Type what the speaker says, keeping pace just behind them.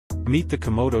Meet the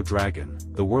Komodo dragon,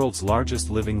 the world's largest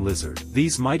living lizard.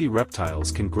 These mighty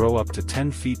reptiles can grow up to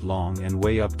 10 feet long and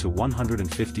weigh up to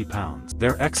 150 pounds.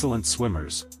 They're excellent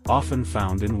swimmers, often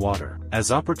found in water. As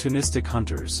opportunistic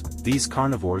hunters, these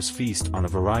carnivores feast on a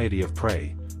variety of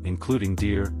prey, including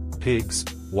deer, pigs,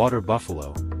 water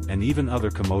buffalo, and even other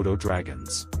Komodo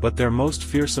dragons. But their most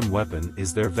fearsome weapon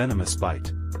is their venomous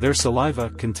bite. Their saliva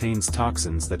contains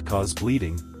toxins that cause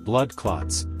bleeding, blood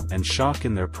clots, and shock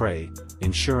in their prey,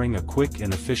 ensuring a quick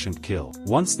and efficient kill.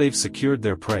 Once they've secured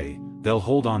their prey, they'll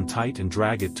hold on tight and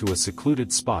drag it to a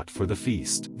secluded spot for the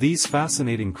feast. These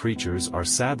fascinating creatures are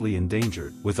sadly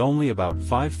endangered, with only about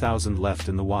 5,000 left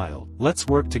in the wild. Let's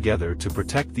work together to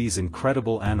protect these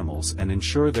incredible animals and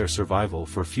ensure their survival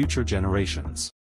for future generations.